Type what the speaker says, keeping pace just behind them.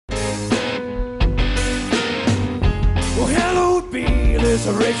this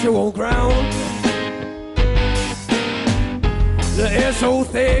ritual ground. The air's so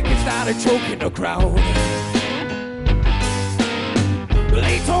thick it started choking the crowd.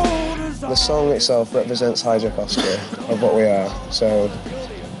 They told us the song itself represents Hijak Oscar of what we are, so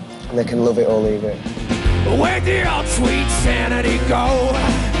they can love it or leave it. Where did our sweet sanity go?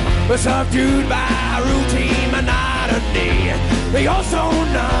 Subdued by routine monotony. You're so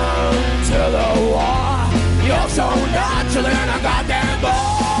numb to the war. You're so numb to learn a goddamn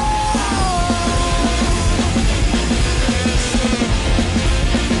ball.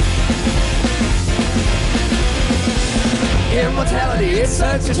 Immortality, it's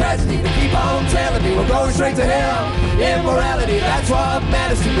such a tragedy to keep on telling me we're going straight to hell. Immorality, that's what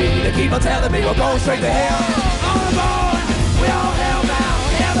matters to me. To keep on telling me we're going straight to hell. On the board, we all hellbound.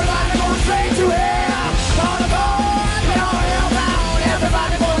 Everybody going straight to hell. On the board, we all hellbound.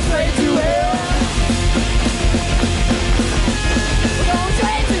 Everybody going straight to hell. We're going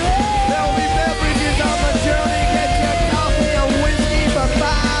straight to hell. There'll be beverages on the journey. Get your coffee and whiskey for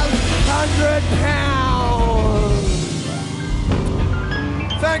 £500.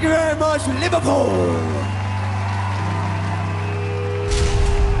 Thank you very much, Liverpool.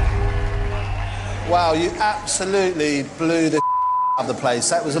 Wow, you absolutely blew the of the place.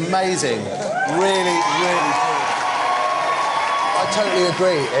 That was amazing. Really, really cool. I totally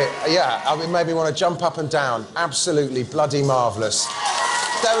agree. It made me want to jump up and down. Absolutely bloody marvellous.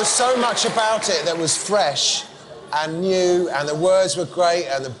 There was so much about it that was fresh and new, and the words were great,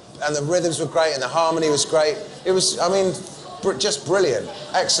 and the rhythms were great, and the harmony was great. It was, I mean, just brilliant.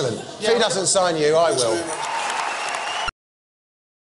 Excellent. If he doesn't sign you, I will.